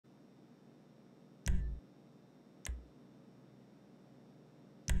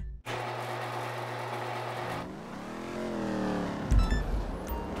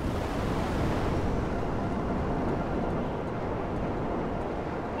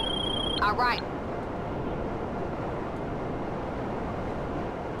All right.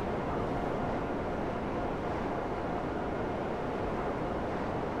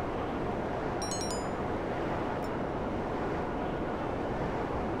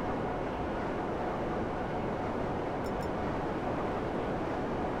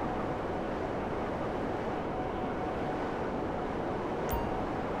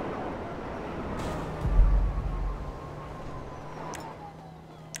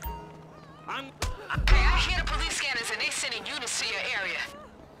 Hey, I hear the police scanners and they sending units to your area.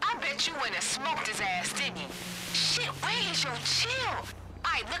 I bet you went and smoked his ass, didn't you? Shit, where is your chill?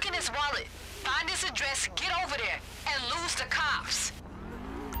 Alright, look in his wallet. Find his address, get over there, and lose the cops.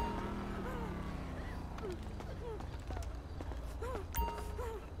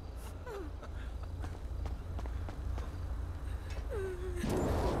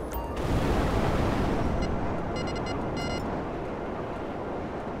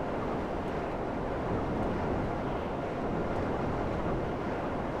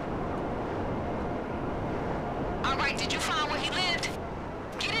 Alright, did you find where he lived?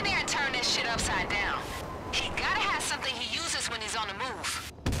 Get in there and turn that shit upside down. He gotta have something he uses when he's on the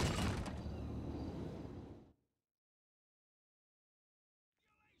move.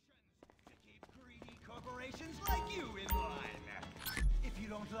 To keep greedy corporations like you in line. If you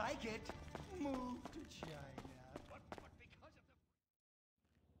don't like it, move to China. But because of the...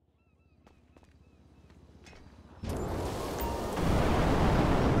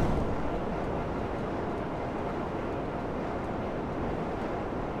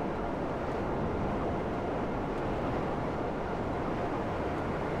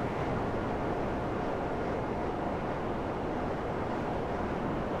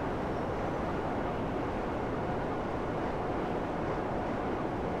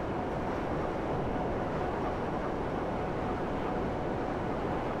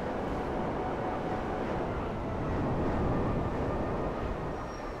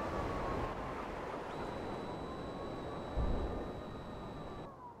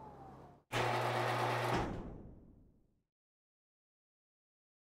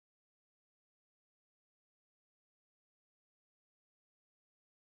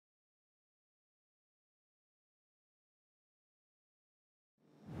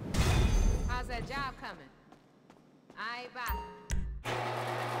 How's that job coming? I ain't buying.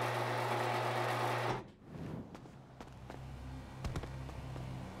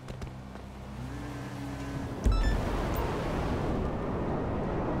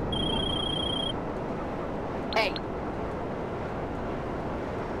 Hey.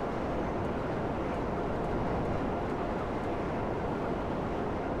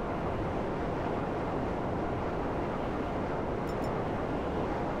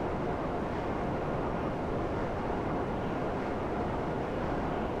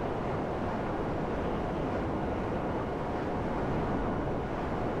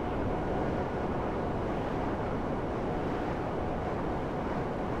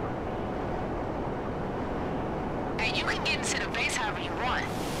 You can get into the base however you want,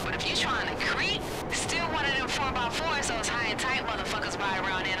 but if you're trying to creep, still one of them 4x4s those high and tight motherfuckers ride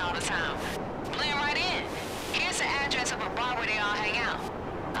around in all the time. Blend right in. Here's the address of a bar where they all hang out.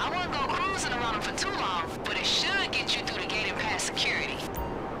 I wouldn't go cruising around them for too long, but it should get you through the gate and past security.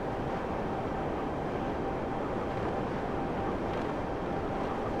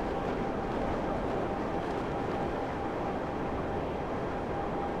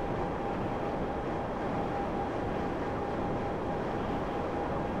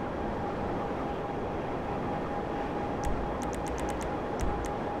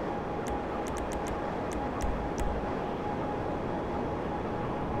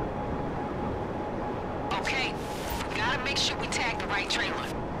 Okay, we gotta make sure we tag the right trailer.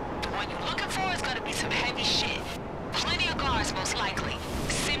 The one you're looking for is gonna be some heavy shit. Plenty of guards, most likely.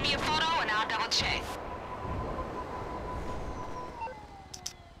 Send me a photo and I'll double check.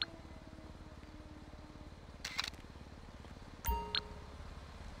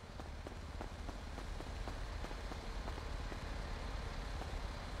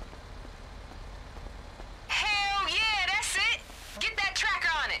 Hell yeah, that's it! Get that tracker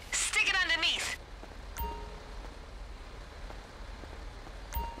on it. Stick it underneath.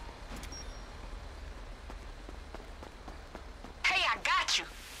 Hey, I got you.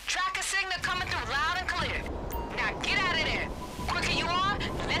 Tracker signal coming through loud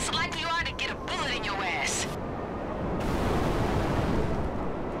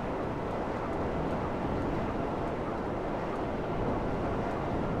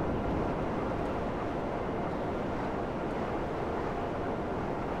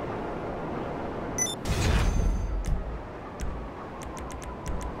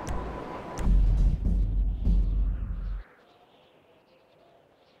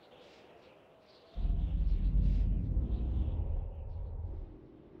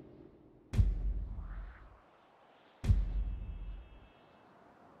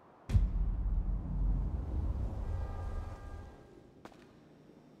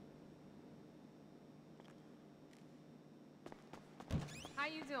How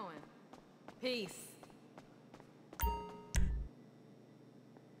you doing? Peace.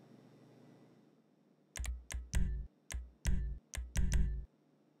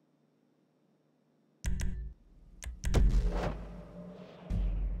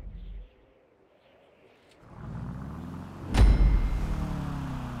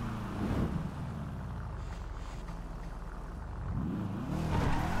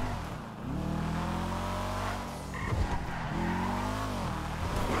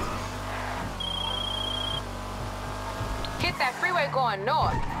 Hit that freeway going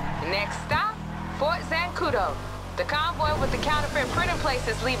north. Next stop, Fort Zancudo. The convoy with the counterfeit printing place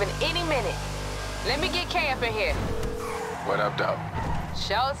is leaving any minute. Let me get Kay up in here. What up, though?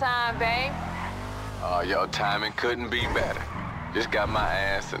 Showtime, babe. Oh, your timing couldn't be better. Just got my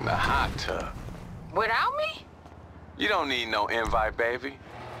ass in the hot tub. Without me? You don't need no invite, baby.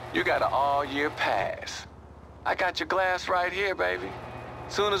 You got an all-year pass. I got your glass right here, baby.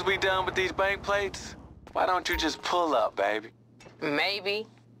 Soon as we done with these bank plates, why don't you just pull up, baby? Maybe.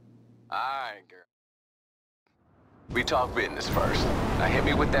 All right, girl. We talk business first. Now hit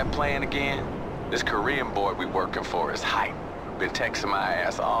me with that plan again. This Korean boy we working for is hype. Been texting my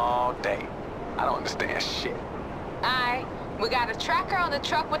ass all day. I don't understand shit. Alright, we got a tracker on the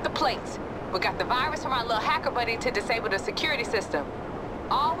truck with the plates. We got the virus from our little hacker buddy to disable the security system.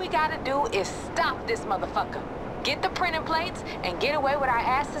 All we gotta do is stop this motherfucker. Get the printing plates and get away with our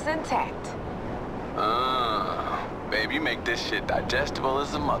asses intact. Baby, you make this shit digestible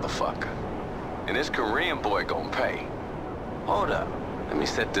as a motherfucker. And this Korean boy gonna pay. Hold up. Let me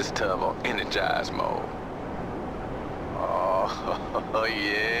set this tub on energize mode. Oh,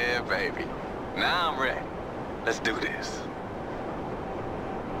 yeah, baby. Now I'm ready. Let's do this.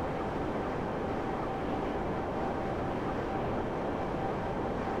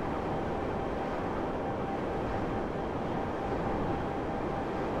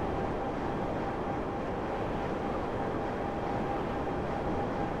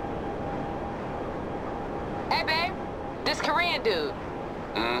 Hey, babe. This Korean dude.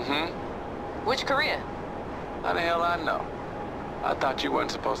 Mm-hmm. Which Korean? How the hell I know? I thought you weren't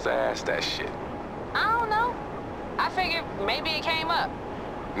supposed to ask that shit. I don't know. I figured maybe it came up.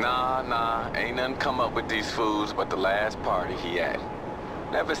 Nah. Ain't nothing come up with these fools but the last party he at.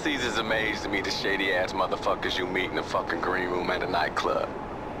 Never ceases amaze to me the shady-ass motherfuckers you meet in the fucking green room at a nightclub.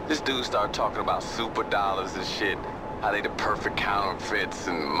 This dude started talking about Superdollars and shit, how they the perfect counterfeits,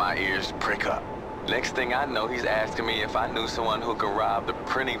 and my ears prick up. Next thing I know, he's asking me if I knew someone who could rob the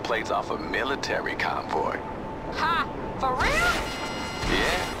printing plates off a military convoy. Ha! For real?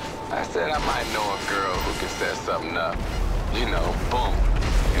 Yeah, I said I might know a girl who can set something up. You know, boom,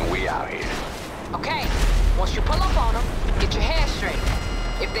 and we out here. Okay, once you pull up on them, get your head straight.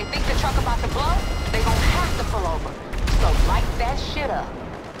 If they think the truck about to blow, they gon' have to pull over. So light that shit up.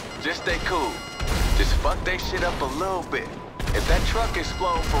 Just stay cool. Just fuck that shit up a little bit. If that truck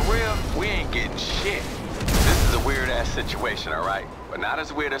explode for real, we ain't getting shit. This is a weird-ass situation, all right? But not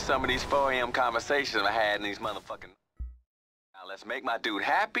as weird as some of these 4 a.m. conversations I had in these motherfucking... Now let's make my dude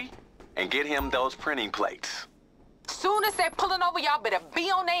happy and get him those printing plates. Soon as they're pulling over, y'all better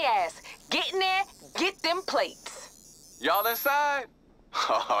be on their ass. Get in there, get them plates. Y'all inside?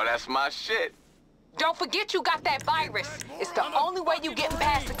 Oh, that's my shit. Don't forget you got that virus. It's the only way you get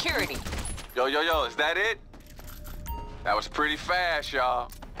past security. Yo, is that it? That was pretty fast,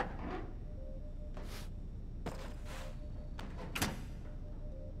 y'all.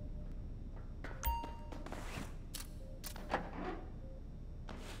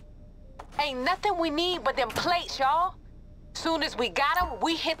 Ain't nothing we need but them plates, y'all. Soon as we got them,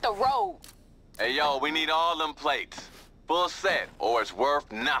 we hit the road. Hey, yo, we need all them plates. Full set, or it's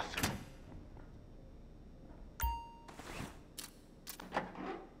worth nothing.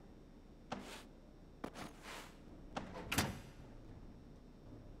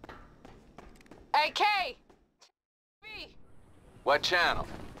 Hey, Kay. What channel?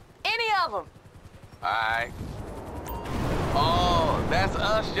 Any of them. Alright. Oh, that's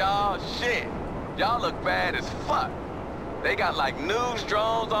us, y'all. Shit. Y'all look bad as fuck. They got like news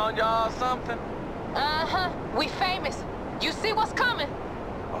drones on y'all or something? Uh-huh. We famous. You see what's coming?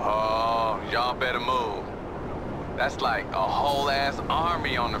 Oh, y'all better move. That's like a whole ass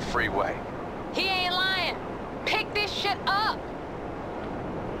army on the freeway. He ain't lying. Pick this shit up.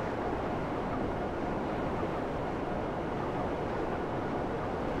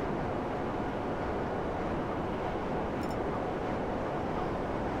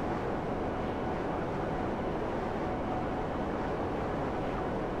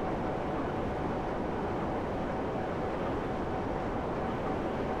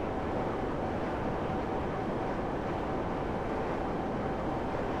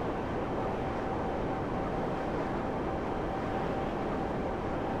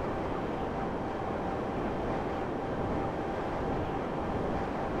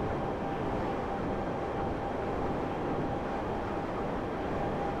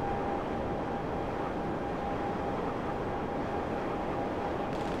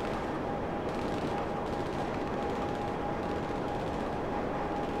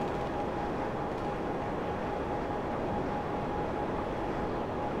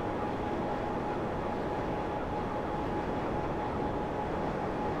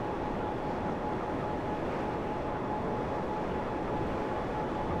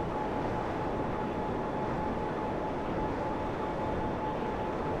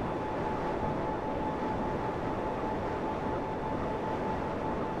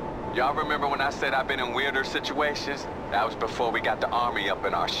 Y'all remember when I said I've been in weirder situations? That was before we got the army up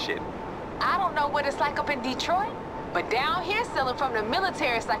in our shit. I don't know what it's like up in Detroit, but down here selling from the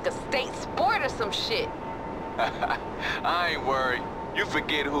military is like a state sport or some shit. I ain't worried. You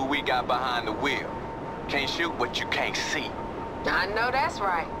forget who we got behind the wheel. Can't shoot what you can't see. I know that's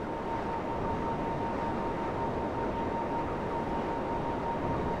right.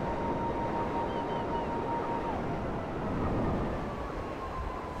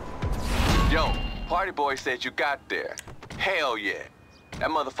 Yo, Party Boy said you got there. Hell yeah. That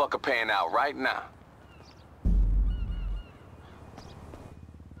motherfucker paying out right now.